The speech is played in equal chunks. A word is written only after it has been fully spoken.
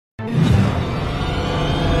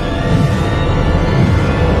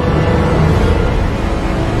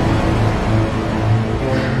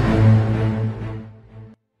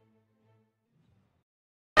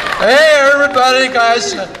Hey, everybody,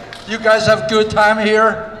 guys. You guys have a good time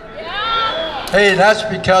here? Yeah. Hey, that's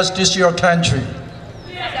because this is your country.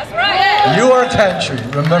 That's right. Your country.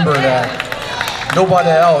 Remember that. Nobody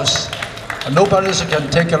else. Nobody else can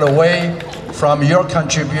take it away from your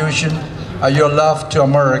contribution and your love to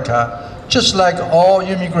America. Just like all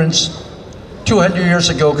immigrants 200 years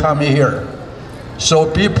ago coming here.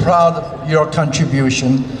 So be proud of your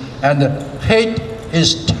contribution. And hate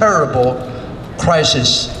is terrible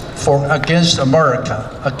crisis against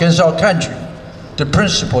America, against our country. The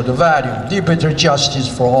principle, the value, liberty, justice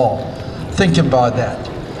for all. Think about that.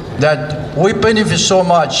 That we benefit so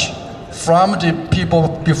much from the people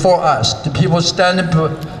before us, the people standing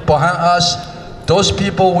behind us, those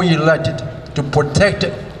people we elected to protect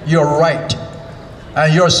your right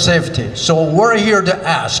and your safety. So we're here to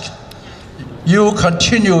ask you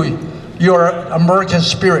continue your American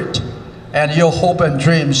spirit and your hope and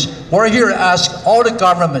dreams. We're here to ask all the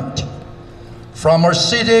government, from our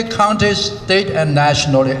city, county, state, and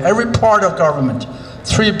nationally, every part of government,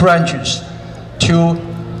 3 branches, to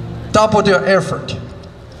double their effort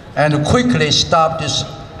and quickly stop this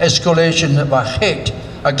escalation of hate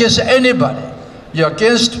against anybody. You're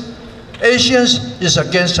against Asians, is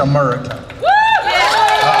against America.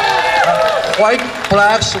 White,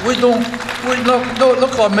 blacks, we don't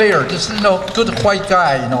look at mayor. This is good white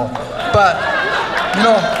guy, But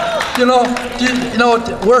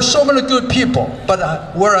we're so many good people, but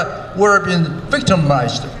we're being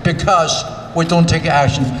victimized because we don't take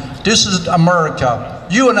action. This is America.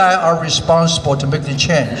 You and I are responsible to make the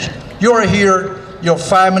change. You are here. Your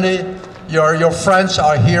family, your friends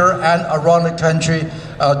are here and around the country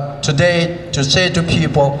today to say to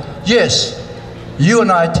people, yes, you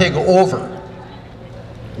and I take over.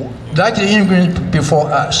 Like the immigrants before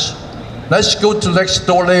us. Let's go to next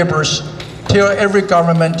door neighbors, tell every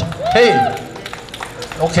government, hey,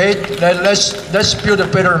 okay, let's build a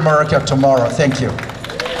better America tomorrow. Thank you.